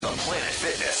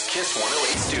Kiss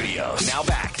 108 Studios. Now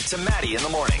back to Maddie in the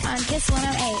morning. On Kiss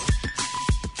 108.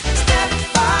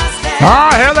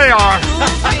 Ah, here they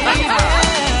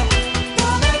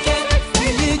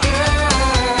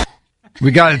are. We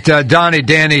got Donnie,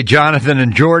 Danny, Jonathan,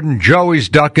 and Jordan. Joey's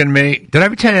ducking me. Did I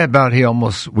ever tell you about we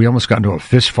almost got into a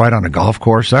fist fight on a golf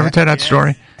course? Did I ever tell you that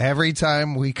story? Every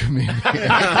time we come in.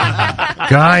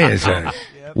 Guy is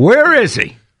where is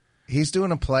he? He's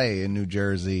doing a play in New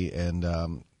Jersey, and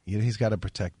he's got to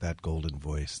protect that golden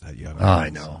voice, that young man. I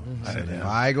know.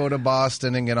 I go to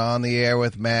Boston and get on the air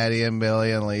with Maddie and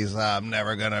Billy and Lisa. I'm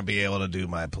never going to be able to do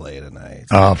my play tonight.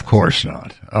 Of course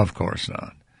not. Of course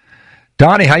not.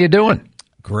 Donnie, how you doing?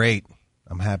 Great.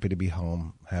 I'm happy to be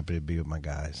home. Happy to be with my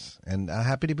guys, and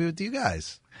happy to be with you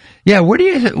guys. Yeah, where do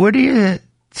you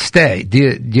stay? Do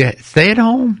you stay at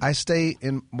home? I stay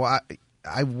in. Well,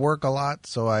 I work a lot,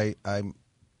 so I'm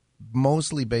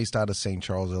mostly based out of St.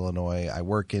 Charles, Illinois. I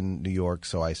work in New York,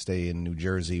 so I stay in New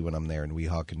Jersey when I'm there in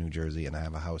Weehawken, New Jersey, and I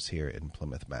have a house here in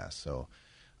Plymouth, Mass. So,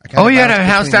 you had a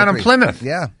house down in Plymouth?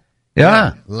 Yeah.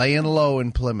 Laying low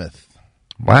in Plymouth.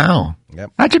 Wow.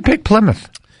 Yep. How'd you pick Plymouth?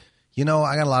 You know,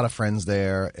 I got a lot of friends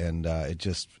there, and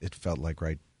it felt like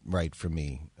right for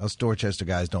me. Us Dorchester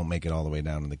guys don't make it all the way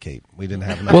down to the Cape. We didn't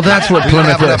have enough. Well, that's what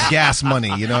Plymouth is. Enough gas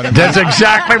money, you know what I mean? That's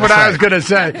exactly what I was going to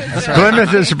say.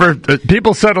 Plymouth is for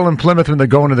people settle in Plymouth when they're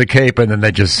going to the Cape, and then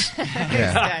they just.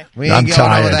 Yeah. We ain't going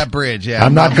over that bridge. Yeah,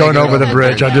 I'm not going over the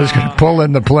bridge. I'm just going to pull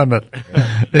into Plymouth.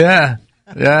 Yeah.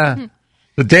 So,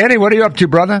 Danny, what are you up to,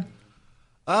 brother?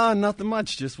 Nothing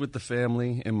much. Just with the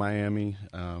family in Miami.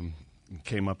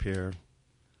 Came up here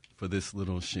for this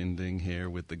little shindig here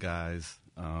with the guys.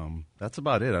 That's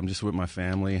about it. I'm just with my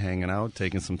family, hanging out,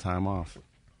 taking some time off.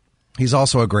 He's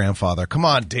also a grandfather. Come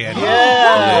on, Danny.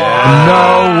 Yeah.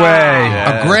 No way.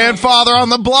 Yeah. A grandfather on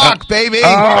the block, baby.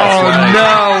 Oh,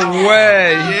 no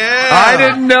way. Yeah. I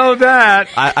didn't know that.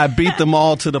 I beat them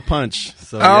all to the punch.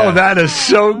 So, that is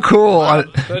so cool.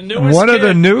 One of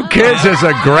the new kids is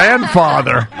a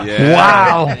grandfather. Yeah.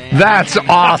 Wow. That's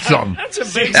awesome. That's a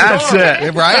big That's story.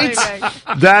 it. Right?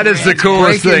 That is the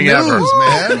coolest thing news, ever. Man.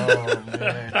 Oh,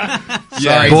 man.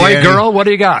 Sorry, boy, Danny. Girl, what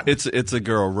do you got? It's a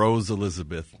girl, Rose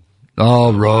Elizabeth.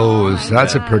 Oh, Rose.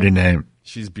 That's a pretty name.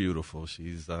 She's beautiful.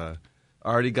 She's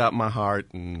already got my heart,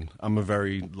 and I'm a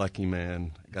very lucky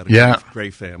man. Got a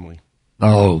great family.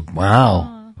 Oh,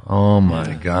 wow. Oh,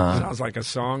 my God. Sounds like a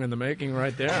song in the making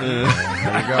right there.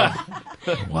 There you go.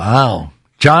 Wow.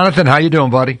 Jonathan, how you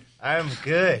doing, buddy? I'm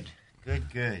good.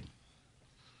 Good.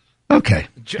 Okay.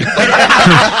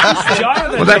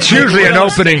 Well, that's usually an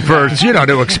opening for,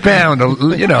 to expound,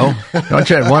 don't you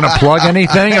want to plug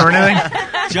anything or anything?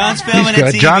 John's filming a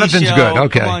TV Jonathan's show. good,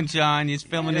 okay. Come on, John. He's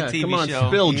filming a TV come on, show.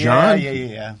 Spill, John.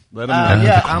 Yeah. Let him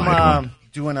know. I'm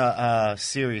doing a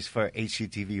series for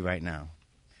HGTV right now.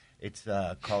 It's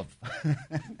called...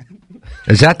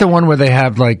 Is that the one where they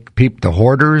have, the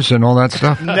hoarders and all that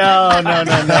stuff? No.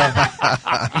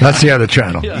 That's the other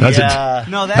channel. That's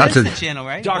the channel,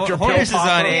 right? Dr. Hoarders is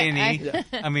on A&E.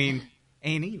 I mean,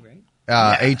 A&E, right?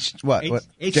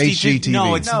 HGTV.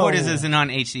 No, Hoarders isn't on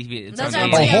HGTV. It's on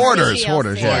Oh, Hoarders.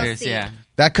 Hoarders, yeah.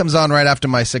 That comes on right after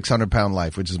my 600-pound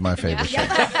life, which is my favorite show.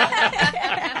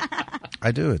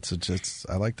 I do. It's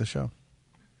I like the show.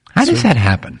 How does that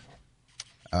happen?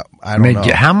 I don't know.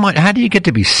 How do you get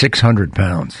to be 600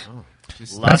 pounds?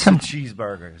 Lots of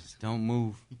cheeseburgers. Don't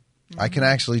move. I can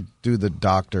actually do the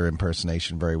doctor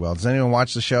impersonation very well. Does anyone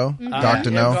watch the show?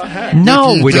 Dr. No?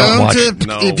 No, we don't watch it.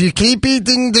 If you keep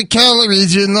eating the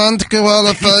calories, you're not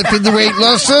qualified for the weight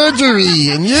loss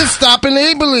surgery, and you stop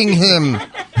enabling him.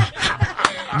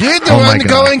 You're the one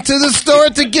going to the store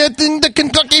to get in the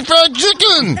Kentucky Fried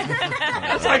Chicken.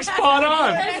 That's like spot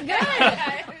on.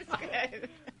 That's good.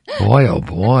 Boy, oh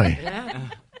boy.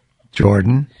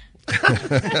 Jordan?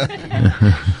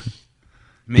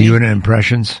 Me? You and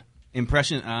impressions?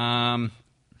 Not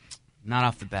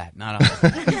off the bat.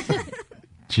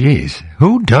 Jeez,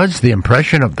 who does the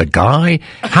impression of the guy?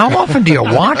 How often do you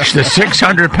watch the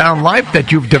 600-pound life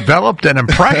that you've developed an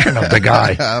impression of the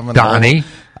guy, Donnie?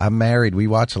 I'm married. We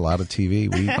watch a lot of TV.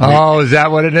 Is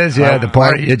that what it is? Yeah, the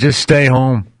party. You just stay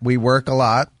home. We work a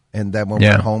lot, and then when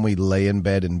we're home, we lay in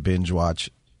bed and binge watch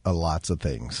lots of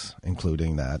things,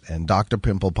 including that. And Dr.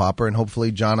 Pimple Popper, and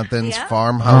hopefully Jonathan's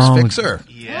Farmhouse Fixer.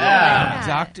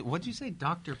 Yeah. What'd you say,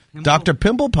 Dr. Pimple? Dr.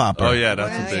 Pimple Popper. Oh, yeah,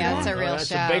 that's a big one. That's a real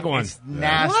show. That's a big one. It's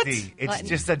nasty. It's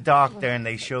just a doctor, and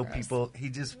they show people.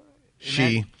 It's a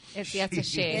she.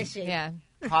 Yeah.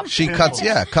 She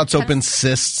cuts open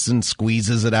cysts and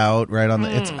squeezes it out right on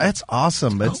the. It's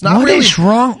awesome. It's not What really is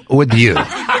wrong with you?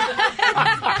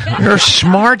 You're a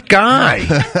smart guy.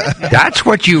 That's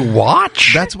what you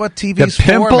watch? That's what the TV's for,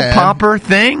 pimple man. popper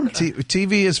thing?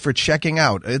 TV is for checking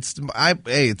out. It's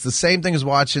the same thing as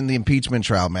watching the impeachment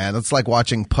trial, man. It's like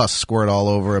watching pus squirt all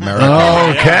over America.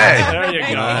 Okay. There you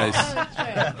go. Nice.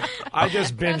 I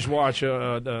just binge watch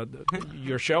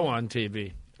your show on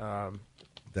TV.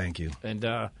 Thank you. And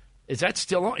is that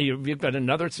still on? You've got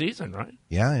another season, right?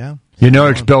 Yeah. You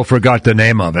notice Bill forgot the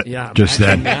name of it. Yeah. Just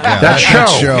then. Yeah, that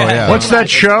show. yeah. What's that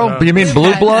show? You mean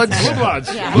Blue Bloods? Blue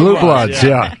Bloods. Yeah. Blue Bloods,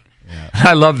 yeah.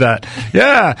 I love that.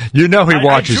 Yeah, you know he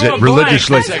watches drew a it blank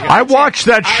religiously. a second. I watch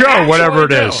that show, actually whatever it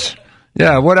do. is.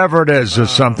 Yeah, whatever it is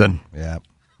something. Yeah.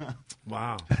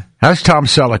 Wow. How's Tom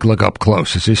Selleck look up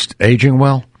close? Is he aging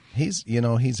well? He's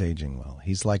aging well.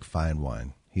 He's like fine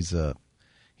wine. He's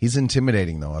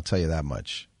intimidating though, I'll tell you that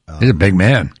much. He's a big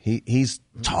man. He's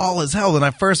tall as hell. When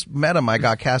I first met him, I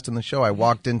got cast in the show. I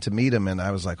walked in to meet him, and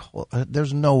I was like,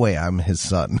 there's no way I'm his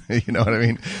son. You know what I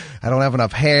mean? I don't have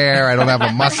enough hair. I don't have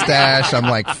a mustache. I'm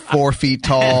like 4 feet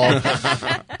tall.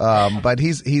 But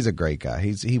he's a great guy.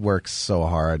 He works so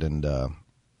hard, and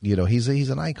he's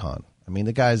an icon. I mean,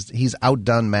 he's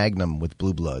outdone Magnum with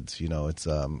Blue Bloods. You know,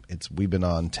 we've been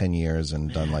on 10 years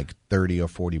and done like 30 or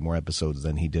 40 more episodes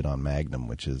than he did on Magnum,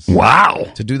 which is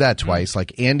Wow. to do that twice.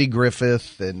 Like Andy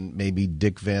Griffith and maybe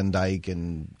Dick Van Dyke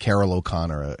and Carol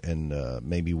O'Connor and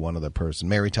maybe one other person.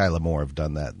 Mary Tyler Moore have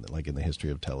done that like in the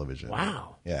history of television.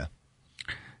 Wow. Yeah.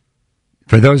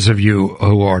 For those of you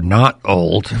who are not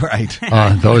old, Right.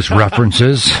 Those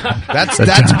references.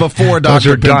 That's before Those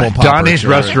Dr. are Pimple Popper. Donnie's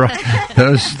sure. restaurant.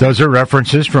 Those are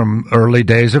references from early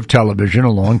days of television,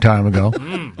 a long time ago.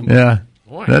 Yeah,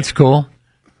 that's cool.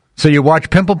 So you watch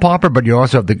Pimple Popper, but you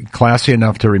also have the classy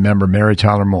enough to remember Mary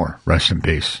Tyler Moore. Rest in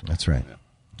peace. That's right.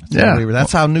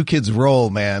 That's How new kids roll,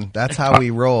 man. That's how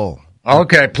we roll.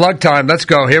 Okay, plug time. Let's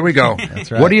go. Here we go.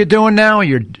 That's right. What are you doing now?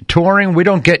 You're touring. We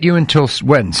don't get you until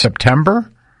when? September?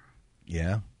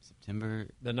 Yeah. September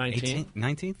The 19th?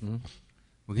 19th?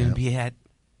 We're going to be at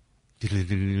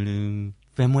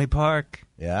Fenway Park.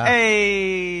 Yeah.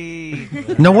 Hey!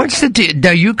 Now, what's the deal? Now,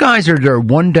 you guys are there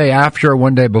one day after or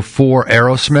one day before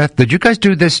Aerosmith. Did you guys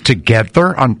do this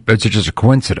together? Is it just a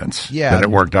coincidence that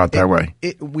it worked out that way?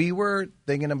 We were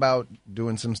thinking about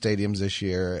doing some stadiums this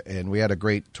year, and we had a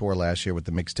great tour last year with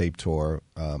the mixtape tour.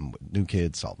 New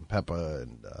Kids, Salt and Pepper,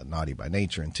 and Naughty by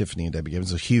Nature, and Tiffany and Debbie. It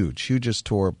was a hugest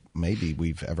tour maybe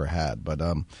we've ever had. But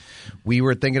we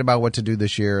were thinking about what to do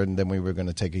this year, and then we were going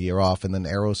to take a year off. And then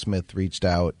Aerosmith reached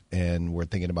out, and we're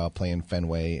thinking about playing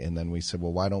Fenway. And then we said,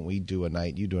 well, why don't we do a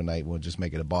night? You do a night. We'll just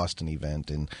make it a Boston event.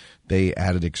 And they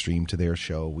added Extreme to their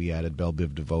show. We added Belle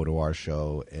Biv DeVoe to our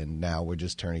show. And now we're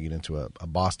just turning it into a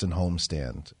Boston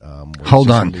homestand. Hold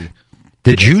on.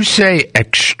 Did you say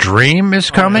Extreme is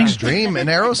coming? Extreme and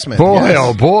Aerosmith. Boy, yes.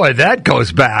 oh boy, that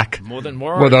goes back. More than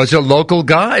more. Well, those are local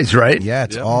guys, right? Yeah,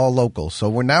 it's all local. So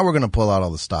we're going to pull out all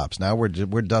the stops. Now we're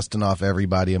dusting off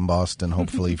everybody in Boston,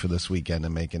 hopefully for this weekend,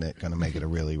 and going to make it a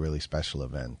really, really special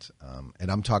event.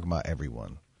 And I'm talking about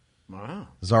everyone. Wow.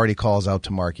 There's already calls out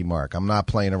to Marky Mark. I'm not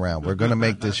playing around. We're going to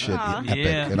make this shit epic.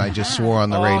 Yeah. And I just swore on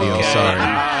the radio. Sorry,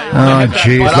 Oh,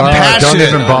 jeez. but I'm passionate.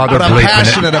 Don't even bother but I'm bleeping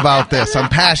passionate it. about this. I'm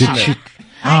passionate.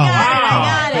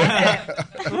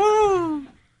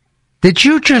 Did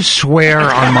you just swear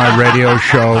on my radio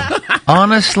show?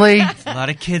 Honestly? A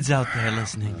lot of kids out there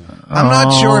listening. I'm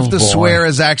not sure if the boy. swear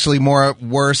is actually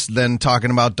worse than talking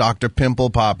about Dr.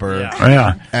 Pimple Popper.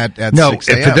 Yeah. At No, 6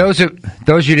 for a.m.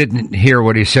 those you didn't hear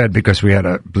what he said because we had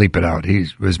to bleep it out. He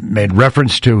was made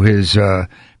reference to his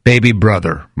baby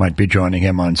brother might be joining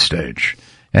him on stage.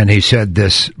 And he said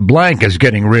this blank is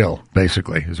getting real,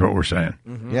 basically, is what we're saying.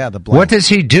 Yeah, the blank. What does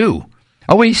he do?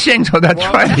 Oh, he sings. Oh, that's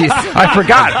right. I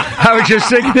forgot. I was just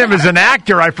thinking him as an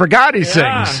actor. I forgot he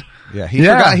sings. Yeah,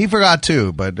 he forgot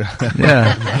too, but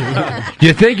Yeah.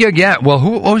 You think you'll get, well,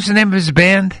 what was the name of his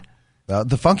band?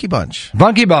 the Funky Bunch.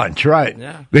 Funky Bunch, right.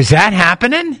 Yeah. Is that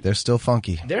happening? They're still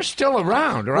funky. They're still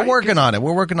around, right? We're working on it.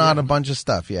 We're working on a bunch of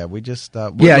stuff. Yeah, we just Yeah,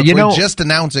 we're just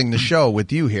announcing the show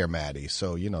with you here, Maddie.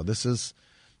 So this is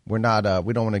we're not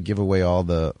we don't want to give away all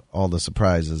the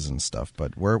surprises and stuff,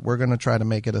 but we're going to try to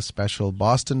make it a special.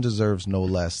 Boston deserves no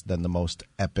less than the most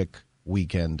epic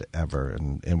weekend ever,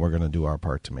 and we're going to do our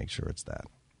part to make sure it's that.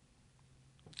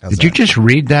 How's Did you that? just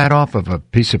read that off of a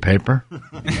piece of paper?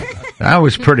 That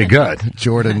was pretty good.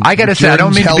 Jordan? I gotta say, I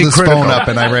don't mean to held be his critical. phone up,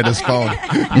 and I read his phone.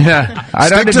 Yeah, I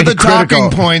don't Stick mean to be the talking critical.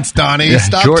 points, Donnie. Yeah,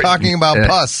 Stop Jordan- talking about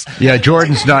pus. Yeah,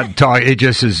 Jordan's not talking. It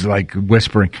just is like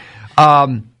whispering.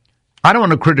 I don't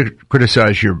want to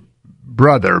criticize your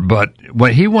brother, but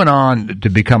when he went on to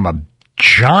become a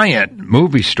giant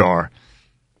movie star,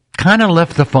 kind of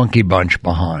left the Funky Bunch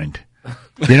behind.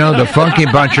 You know, the Funky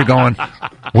Bunch are going,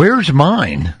 where's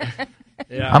mine?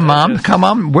 Yeah, Mom, come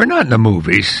on. We're not in the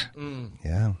movies.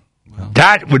 Yeah.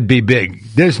 That would be big.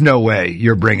 There's no way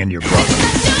you're bringing your brother.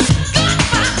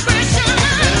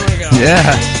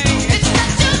 Yeah.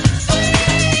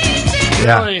 It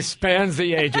Yeah. really spans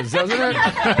the ages, doesn't it?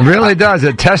 It really does.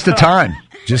 A test of time.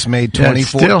 Just made Yeah,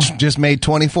 24. still. Just made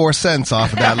 24 cents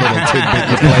off of that little tidbit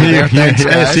you played there. Thanks,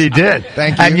 Yes, guys. he did.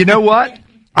 Thank you. And you know what?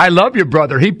 I love your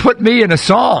brother. He put me in a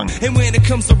song. And when it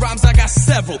comes to rhymes, I got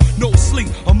several. No sleep,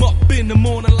 I'm up in the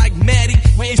morning like Maddie.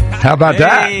 How about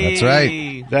that? That's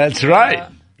right. That's right.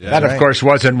 That, of right. course,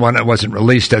 wasn't one that wasn't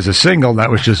released as a single.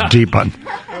 That was just deep on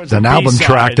was a an album B-side,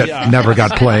 track that yeah. never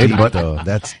got played. Deep, But though.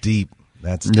 That's deep.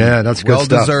 That's deep. yeah, that's good well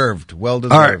stuff. deserved. Well All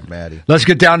right, deserved, Maddie. let's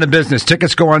get down to business.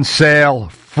 Tickets go on sale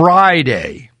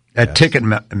Friday at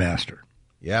Ticketmaster.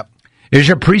 Yep. Is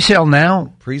your pre-sale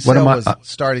now? Pre-sale was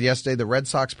started yesterday. The Red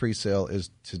Sox pre-sale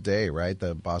is today, right?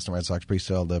 The Boston Red Sox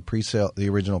pre-sale. The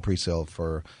original pre-sale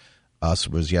for us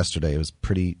was yesterday. It was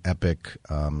pretty epic.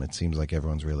 It seems like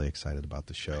everyone's really excited about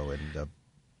the show, and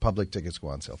public tickets go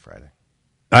on sale Friday.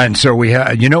 And so we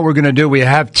have, you know what we're going to do? We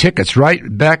have tickets, right,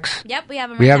 Bex? Yep, we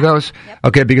have them. We right have now. those? Yep.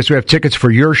 Okay, because we have tickets for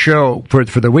your show for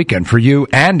the weekend, for you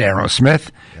and Aerosmith.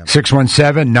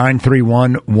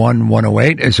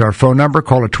 617-931-1108 is our phone number.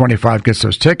 Call at 25, gets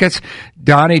those tickets.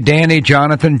 Donnie, Danny,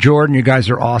 Jonathan, Jordan, you guys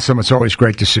are awesome. It's always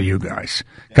great to see you guys.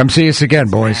 Come see us again,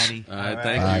 boys. All right,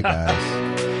 thank you. Bye,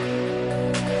 guys.